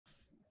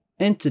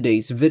In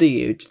today's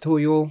video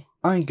tutorial,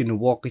 I'm going to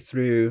walk you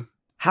through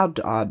how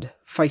to add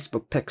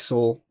Facebook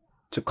Pixel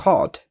to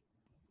Carrd.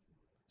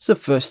 So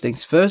first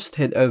things first,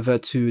 head over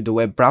to the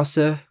web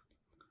browser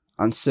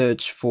and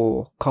search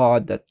for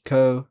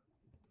carrd.co.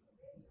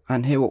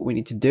 And here what we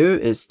need to do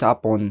is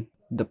tap on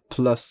the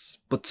plus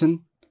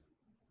button.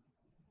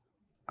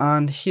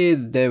 And here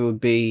there will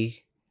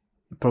be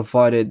a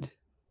provided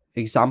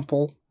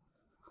example.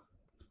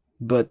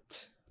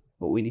 But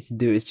what we need to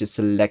do is just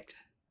select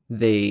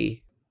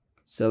the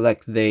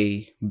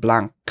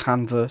blank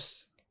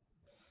canvas.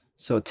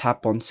 So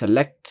tap on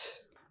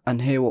select,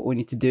 and here what we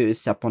need to do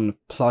is tap on the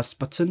plus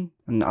button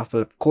in the upper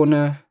left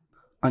corner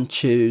and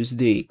choose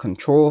the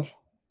control.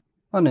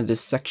 And in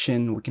this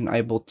section we can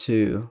able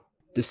to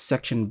this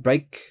section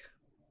break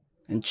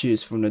and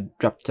choose from the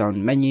drop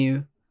down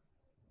menu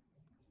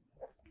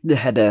the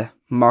header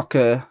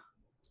marker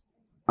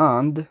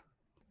and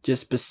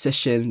just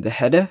position the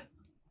header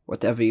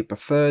whatever you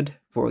preferred,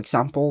 for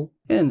example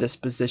in this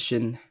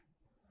position.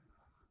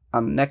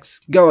 And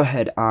next, go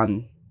ahead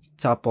and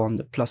tap on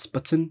the plus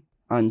button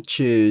and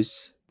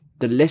choose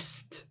the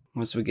list.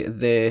 Once we get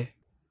there,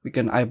 we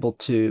can able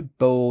to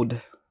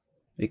bold,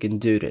 we can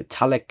do the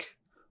italic,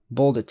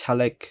 bold,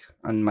 italic,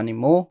 and many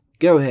more.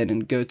 Go ahead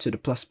and go to the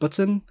plus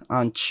button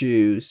and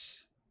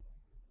choose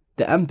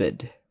the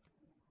embed.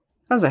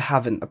 As I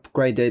haven't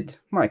upgraded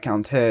my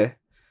account here,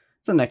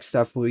 the next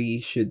step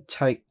we should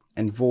take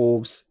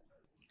involves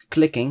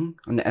clicking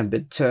on the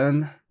embed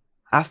term.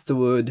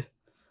 Afterward,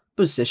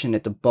 position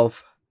it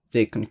above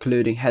the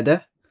concluding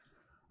header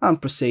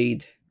and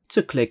proceed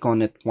to click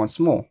on it once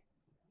more.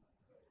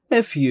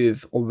 If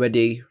you've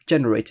already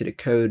generated a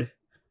code,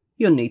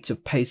 you'll need to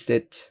paste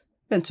it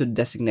into the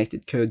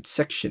designated code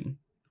section.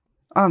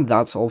 And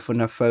that's all for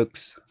now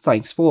folks,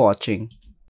 thanks for watching.